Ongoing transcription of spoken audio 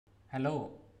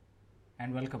Hello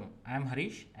and welcome. I am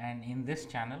Harish, and in this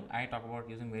channel I talk about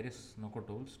using various no-code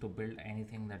tools to build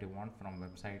anything that you want, from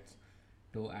websites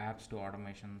to apps to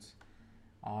automations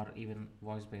or even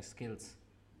voice-based skills.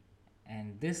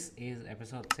 And this is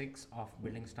episode 6 of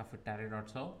building stuff with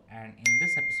Tally.so, and in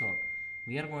this episode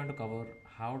we are going to cover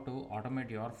how to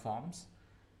automate your forms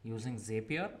using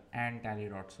Zapier and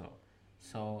Tally.so.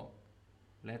 So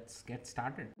let's get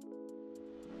started.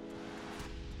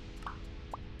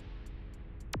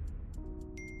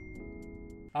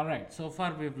 Alright, so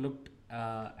far we've looked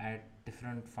at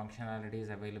different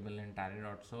functionalities available in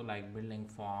Tally.so, like building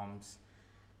forms,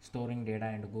 storing data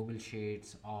into Google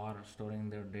Sheets, or storing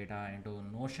the data into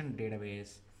Notion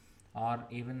database, or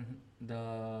even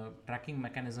the tracking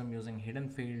mechanism using hidden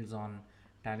fields on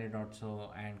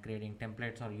Tally.so and creating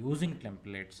templates or using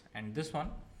templates. And this one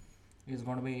is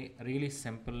going to be really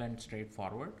simple and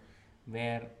straightforward,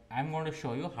 where I'm going to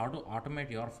show you how to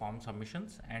automate your form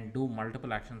submissions and do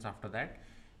multiple actions after that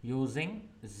using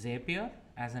Zapier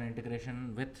as an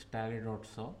integration with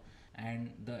Tally.so.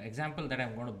 And the example that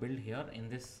I'm going to build here in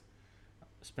this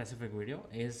specific video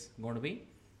is going to be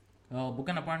a book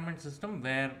an appointment system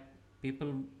where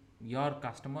people, your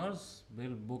customers,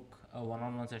 will book a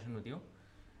one-on-one session with you.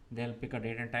 They'll pick a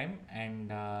date and time,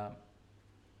 and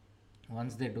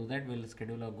once they do that, we'll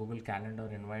schedule a Google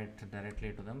Calendar invite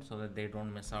directly to them so that they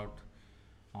don't miss out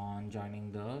on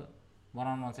joining the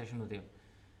one-on-one session with you.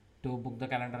 To book the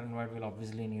calendar invite, we'll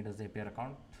obviously need a Zapier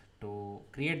account to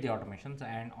create the automations,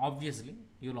 and obviously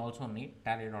you'll also need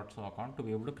Tally.so account to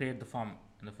be able to create the form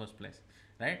in the first place,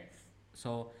 right?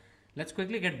 So let's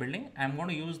quickly get building. I'm going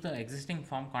to use the existing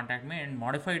form contact me and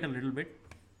modify it a little bit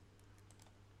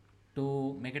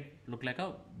to make it look like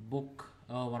a book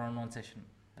one-on-one session,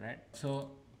 right?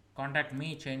 So contact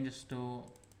me changes to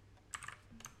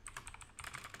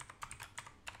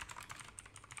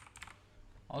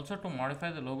also. To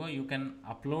modify the logo, you can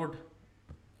upload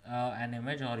an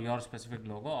image or your specific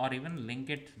logo, or even link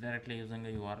it directly using a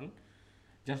URL.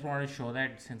 Just wanted to show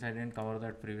that since I didn't cover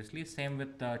that previously. Same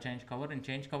with change cover. In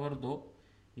change cover though,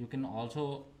 you can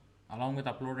also, along with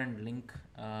upload and link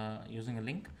using a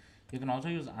link, you can also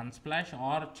use unsplash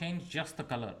or change just the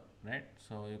color, right?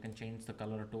 So you can change the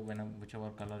color to whichever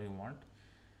color you want,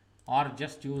 or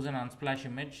just use an unsplash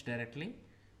image directly.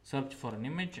 Search for an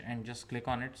image and just click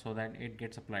on it so that it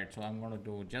gets applied. So I'm going to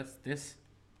do just this,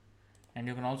 and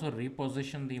you can also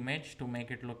reposition the image to make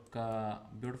it look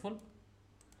beautiful.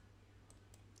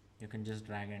 You can just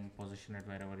drag and position it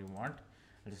wherever you want.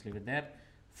 I'll just leave it there.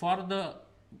 For the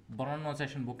one-on-one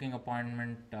session booking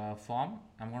appointment form,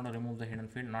 I'm going to remove the hidden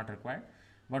field, not required,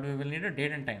 but we will need a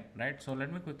date and time, right? So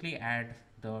let me quickly add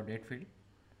the date field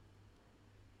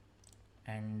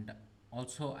and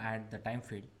also add the time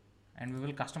field, and we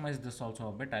will customize this also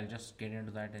a bit. I'll just get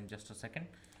into that in just a second.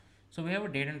 So we have a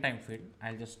date and time field.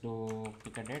 I'll just do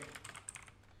pick a date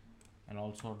and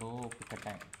also do pick a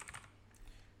time.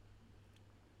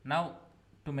 Now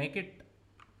to make it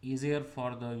easier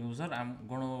for the user, I'm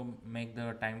going to make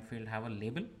the time field have a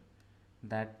label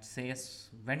that says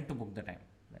when to book the time,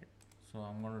 right? So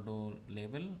I'm going to do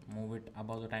label, move it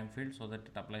above the time field so that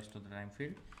it applies to the time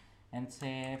field, and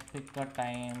say pick a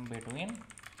time between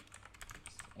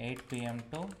 8 p.m.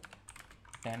 to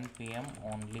 10 p.m.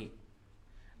 only,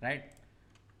 right?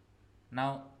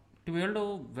 Now to be able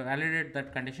to validate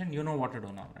that condition, you know what to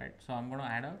do now, right? So I'm going to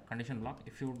add a condition block.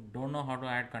 If you don't know how to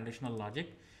add conditional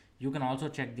logic, you can also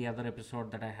check the other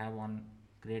episode that I have on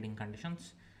creating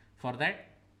conditions. For that,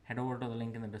 head over to the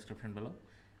link in the description below.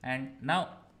 And now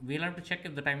we'll have to check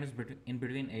if the time is in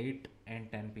between 8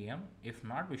 and 10 p.m. If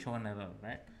not, we show an error,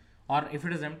 right? Or if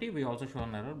it is empty, we also show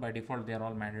an error. By default, they are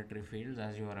all mandatory fields,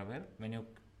 as you are aware. When you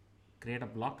create a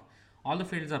block, all the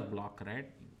fields are blocked, right?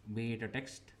 Be it a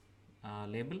text,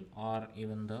 label, or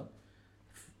even the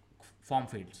form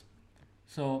fields.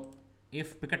 So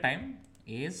if pick a time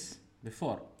is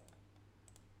before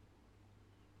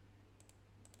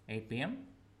 8 p.m.,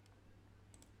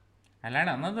 I'll add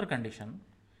another condition.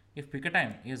 If pick a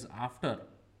time is after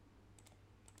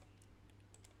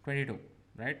 22,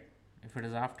 right? If it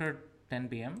is after 10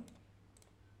 p.m.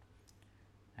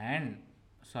 and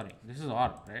sorry, this is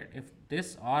or, right? If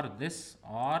this or this,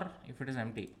 or if it is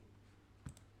empty,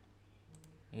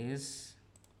 is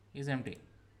empty,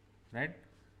 right?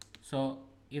 So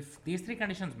if these three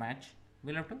conditions match,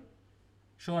 we'll have to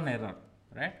show an error,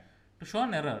 right? To show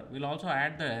an error, we'll also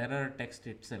add the error text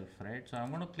itself, right? So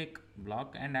I'm going to click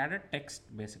block and add a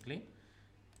text basically,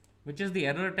 which is the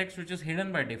error text, which is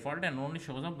hidden by default and only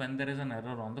shows up when there is an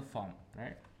error on the form,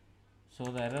 right? So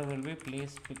the error will be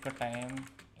please pick a time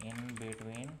in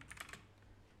between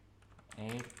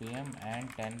 8 p.m. and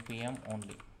 10 p.m.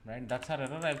 only, right? That's our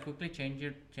error. I'll quickly change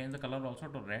the color also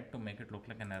to red to make it look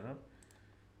like an error,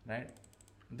 right?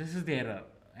 This is the error.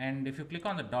 And if you click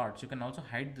on the dots, you can also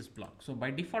hide this block. So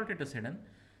by default it is hidden,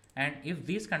 and if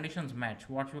these conditions match,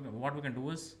 what we can do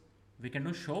is we can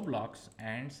do show blocks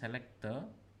and select the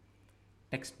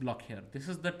text block here. This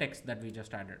is the text that we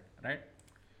just added, right?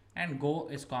 And go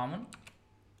is common,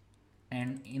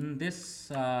 and in this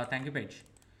thank you page,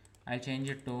 I'll change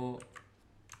it to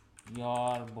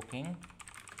your booking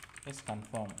is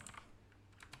confirmed.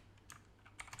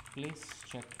 Please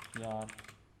check your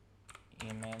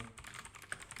email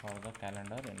for the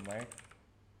calendar invite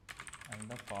and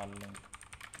the call link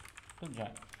to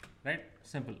join, right?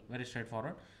 Simple, very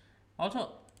straightforward.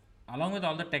 Also, along with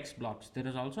all the text blocks, there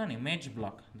is also an image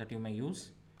block that you may use,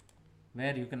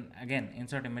 where you can again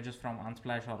insert images from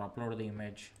Unsplash or upload the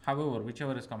image, however,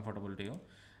 whichever is comfortable to you.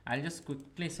 I'll just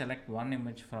quickly select one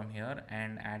image from here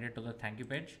and add it to the thank you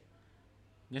page,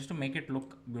 just to make it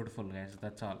look beautiful, guys.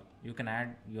 That's all. You can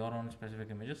add your own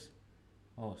specific images.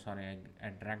 Oh, sorry, I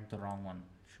dragged the wrong one.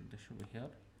 This should be here,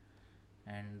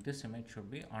 and this image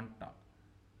should be on top.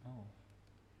 Oh,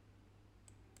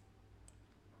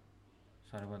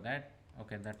 sorry about that.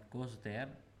 Okay, that goes there.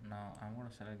 Now I'm going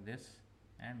to select this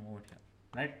and move it here,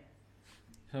 right?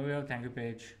 So we have thank you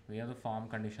page, we have the form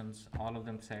conditions, all of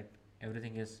them set.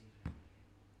 Everything is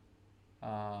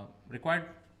required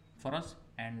for us,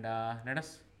 and let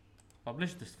us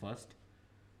publish this first.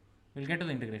 We'll get to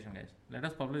the integration, guys. Let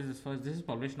us publish this first. This is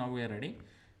published. Now we are ready.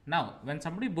 Now when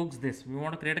somebody books this, we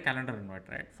want to create a calendar invite,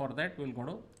 right? For that we'll go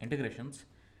to integrations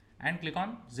and click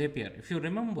on Zapier. If you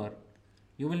remember,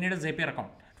 you will need a Zapier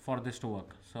account for this to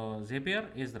work. So Zapier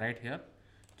is right here.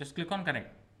 Just click on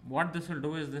connect. What this will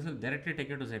do is this will directly take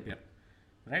you to Zapier,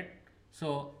 right?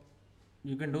 So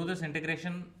you can do this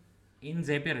integration in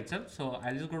Zapier itself. So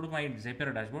I'll just go to my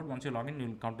Zapier dashboard. Once you log in, you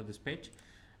will come to this page.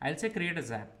 I'll say create a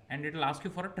Zap, and it will ask you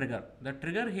for a trigger. The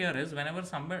trigger here is whenever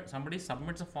somebody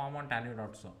submits a form on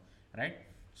Tally.so, right?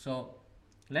 So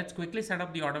let's quickly set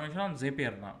up the automation on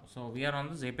Zapier now. So we are on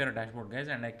the Zapier dashboard, guys,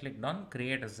 and I clicked on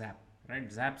create a Zap, right?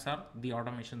 Zaps are the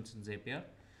automations in Zapier.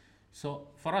 So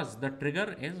for us, the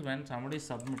trigger is when somebody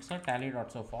submits a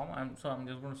Tally.so form. So I'm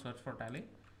just going to search for Tally.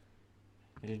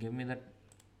 It will give me the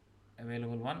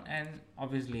available one, and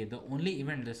obviously the only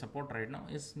event they support right now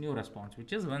is new response,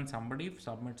 which is when somebody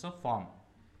submits a form,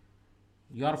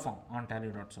 your form on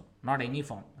Tally.so, not any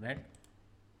form, right?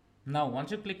 Now once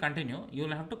you click continue, you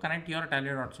will have to connect your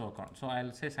Tally.so account. So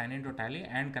I'll say sign into Tally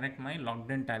and connect my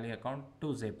logged in Tally account to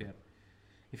Zapier.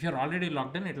 If you're already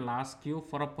logged in, it will ask you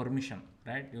for a permission,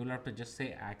 right? You will have to just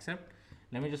say accept.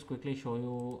 Let me just quickly show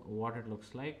you what it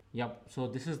looks like. Yep, so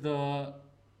this is the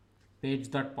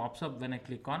page that pops up when I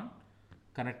click on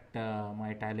connect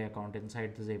my Tally account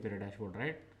inside the Zapier dashboard,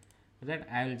 right? With that,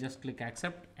 I will just click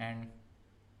accept, and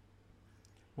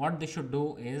what they should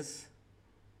do is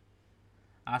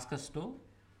ask us to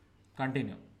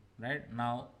continue, right?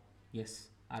 Now, yes,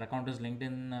 our account is linked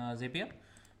in Zapier.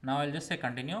 Now I'll just say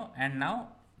continue, and now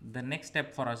the next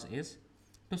step for us is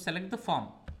to select the form.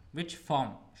 Which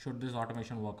form should this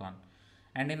automation work on?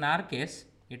 And in our case,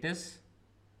 it is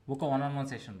book a one-on-one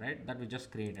session, right? That we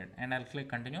just created, and I'll click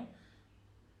continue.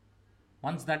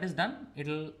 Once that is done, it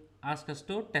will ask us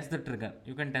to test the trigger.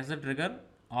 You can test the trigger,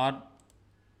 or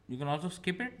you can also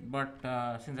skip it, but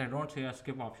since I don't see a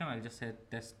skip option, I'll just say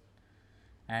test.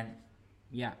 And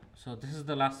yeah, so this is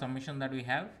the last submission that we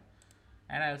have,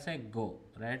 and I'll say go.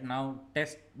 Right now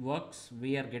test works,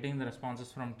 we are getting the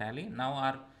responses from Tally. Now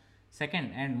our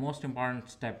second and most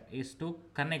important step is to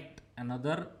connect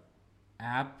another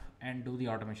app and do the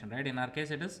automation, right? In our case,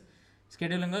 it is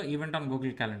scheduling an event on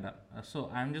Google Calendar. So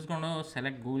I'm just going to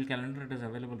select Google Calendar. It is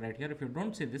available right here. If you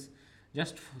don't see this,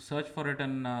 just search for it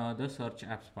in the search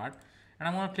apps part, and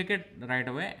I'm going to click it right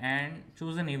away and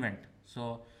choose an event.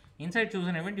 So inside choose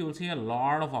an event, you will see a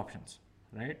lot of options,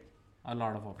 right? A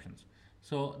lot of options.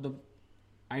 So the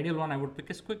ideal one I would pick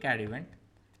is quick add event,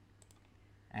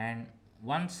 and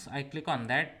once I click on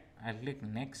that, I'll click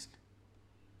next.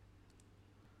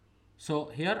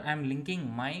 So here I'm linking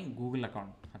my Google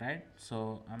account, right?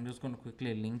 So I'm just going to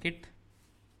quickly link it.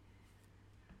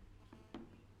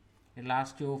 It'll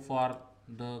ask you for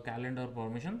the calendar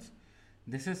permissions.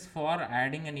 This is for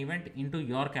adding an event into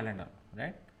your calendar,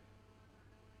 right?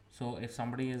 So if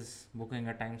somebody is booking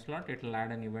a time slot, it will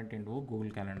add an event into Google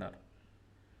Calendar.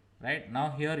 Right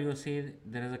now here you see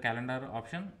there is a calendar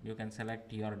option. You can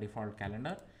select your default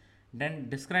calendar, then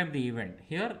describe the event.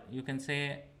 Here you can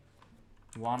say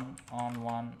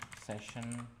one-on-one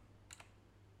session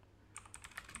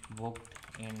booked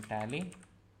in Tally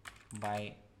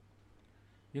by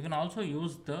you can also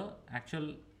use the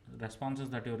actual responses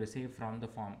that you receive from the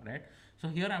form, right? So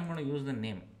here I'm going to use the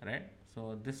name, right?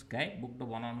 So this guy booked a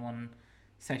one-on-one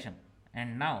session,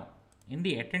 and now in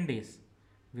the attendees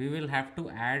we will have to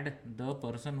add the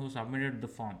person who submitted the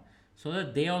form so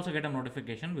that they also get a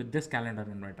notification with this calendar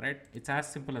invite, right? It's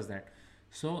as simple as that.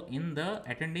 So in the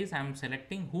attendees I'm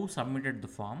selecting who submitted the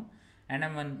form, and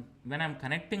when I'm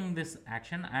connecting this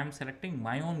action, I'm selecting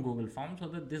my own Google form so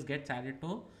that this gets added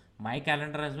to my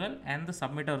calendar as well and the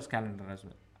submitter's calendar as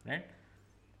well, right?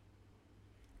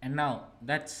 And now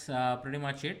that's pretty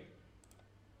much it,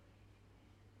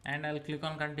 and I'll click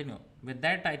on continue. With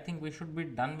that, I think we should be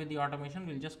done with the automation.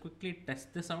 We'll just quickly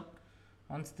test this out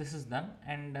once this is done,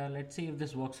 and let's see if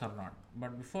this works or not.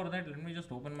 But before that, let me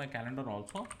just open my calendar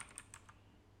also.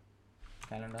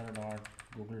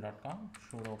 Calendar.google.com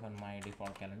should open my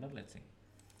default calendar. Let's see.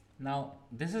 Now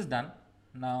this is done.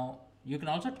 Now you can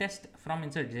also test from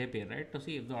inside Zapier, right, to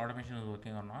see if the automation is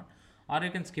working or not, or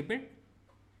you can skip it,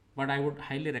 but I would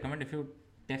highly recommend if you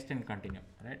test and continue,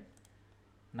 right?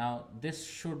 Now this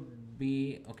should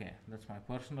be okay. That's my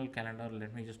personal calendar.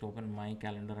 Let me just open my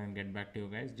calendar and get back to you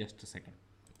guys. Just a second.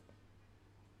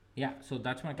 Yeah, so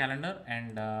that's my calendar,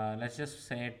 and let's just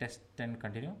say test and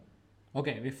continue.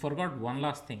 Okay, we forgot one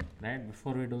last thing, right?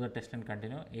 Before we do the test and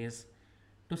continue, is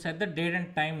to set the date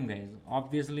and time, guys.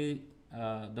 Obviously,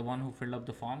 the one who filled up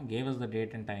the form gave us the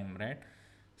date and time, right?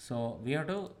 So we have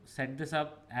to set this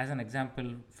up as an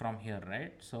example from here,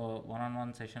 right? So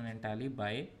one-on-one session in Tally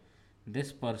by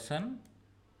this person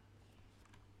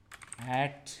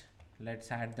at,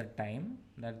 let's add the time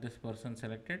that this person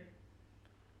selected.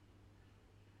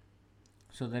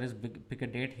 So there is pick a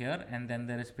date here, and then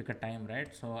there is pick a time,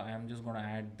 right? So I am just going to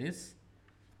add this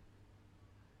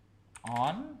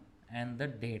on and the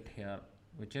date here,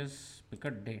 which is pick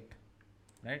a date,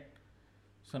 right?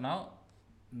 So now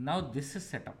this is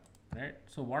set up, right?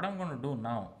 So what I'm going to do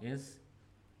now is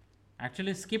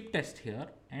actually skip test here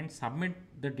and submit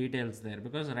the details there,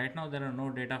 because right now there are no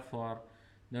data for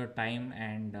the time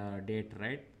and date,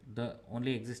 right? The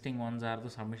only existing ones are the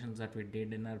submissions that we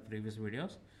did in our previous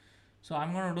videos. So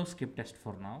I'm going to do skip test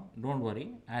for now. Don't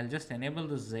worry, I'll just enable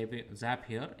the Zap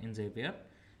here in Zapier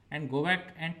and go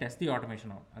back and test the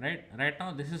automation out, right? Right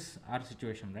now this is our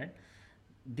situation, right?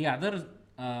 The other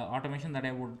automation that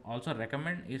I would also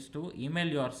recommend is to email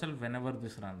yourself whenever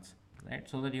this runs, right?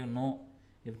 So that you know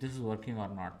if this is working or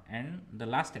not. And the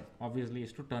last step obviously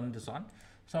is to turn this on.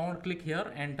 So I'm going to click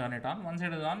here and turn it on. Once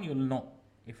it is on, you'll know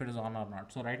if it is on or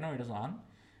not. So right now it is on.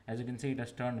 As you can see, it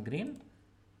has turned green.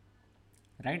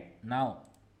 Right now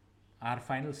our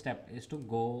final step is to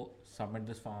go submit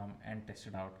this form and test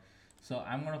it out. So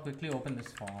I'm going to quickly open this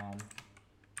form.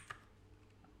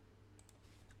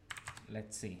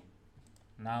 Let's see.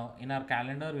 Now in our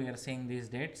calendar we are seeing these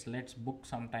dates. Let's book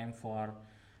some time for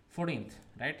 14th,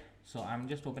 right? So I'm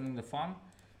just opening the form.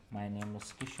 My name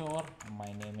is Kishore.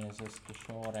 My name is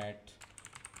Kishore at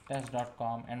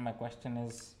test.com, and my question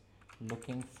is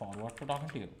looking forward to talking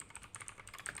to you.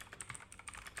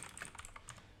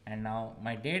 And now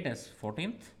my date is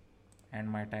 14th and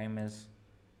my time is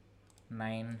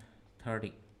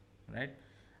 9:30, right?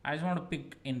 I just want to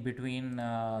pick in between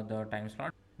the time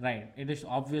slot, right? It is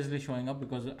obviously showing up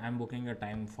because I'm booking a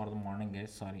time for the morning,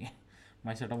 guys. Sorry,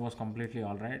 my setup was completely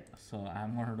all right, so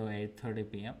I'm going to do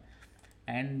 8:30 p.m.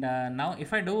 And now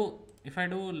if I do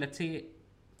let's say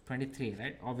 23,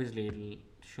 right? Obviously it will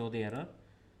show the error,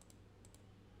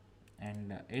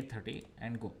 and 8:30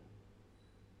 and go.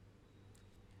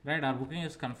 Right, our booking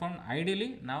is confirmed.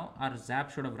 Ideally now our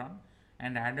Zap should have run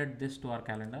and added this to our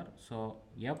calendar. So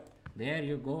yep, there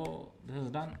you go, this is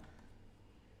done.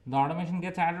 The automation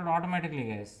gets added automatically,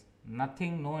 guys.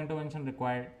 Nothing, no intervention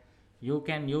required. You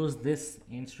can use this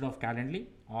instead of Calendly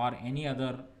or any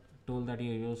other tool that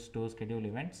you use to schedule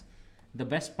events. The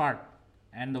best part,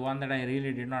 and the one that I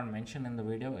really did not mention in the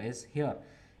video, is here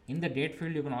in the date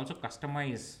field you can also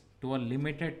customize to a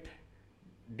limited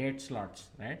date slots,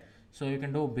 right? So you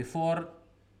can do before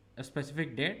a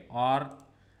specific date or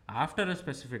after a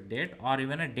specific date, or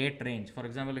even a date range. For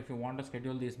example, if you want to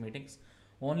schedule these meetings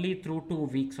only through 2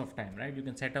 weeks of time, right, you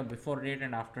can set a before date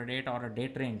and after date, or a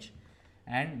date range,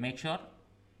 and make sure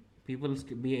people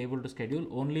be able to schedule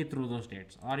only through those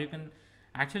dates. Or you can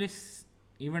actually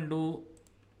even do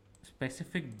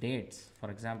specific dates.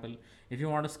 For example, if you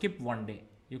want to skip one day,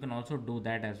 you can also do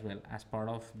that as well as part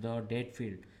of the date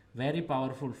field. Very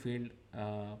powerful field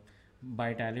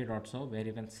by Tally.so, where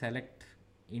you can select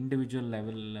individual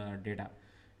level data,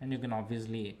 and you can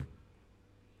obviously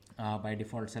by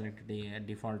default select the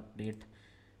default date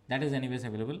that is anyways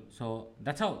available. So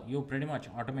that's how you pretty much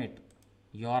automate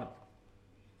your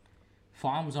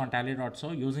forms on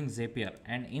Tally.so using Zapier,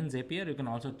 and in Zapier you can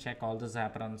also check all the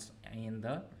Zap runs in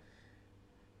the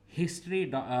history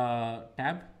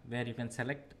tab, where you can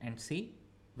select and see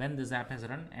when the Zap has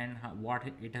run and what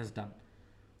it has done,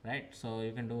 right? So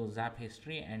you can do Zap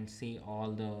history and see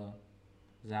all the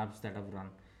Zaps that have run.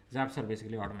 Zaps are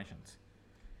basically automations.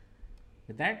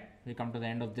 With that, we come to the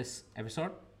end of this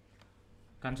episode.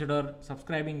 Consider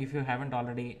subscribing if you haven't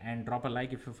already, and drop a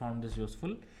like if you found this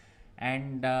useful.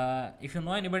 And if you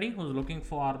know anybody who's looking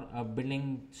for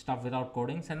building stuff without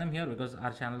coding, send them here, because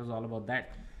our channel is all about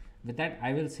that. With that,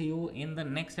 I will see you in the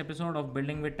next episode of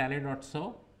Building with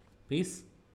Tally.so. Peace.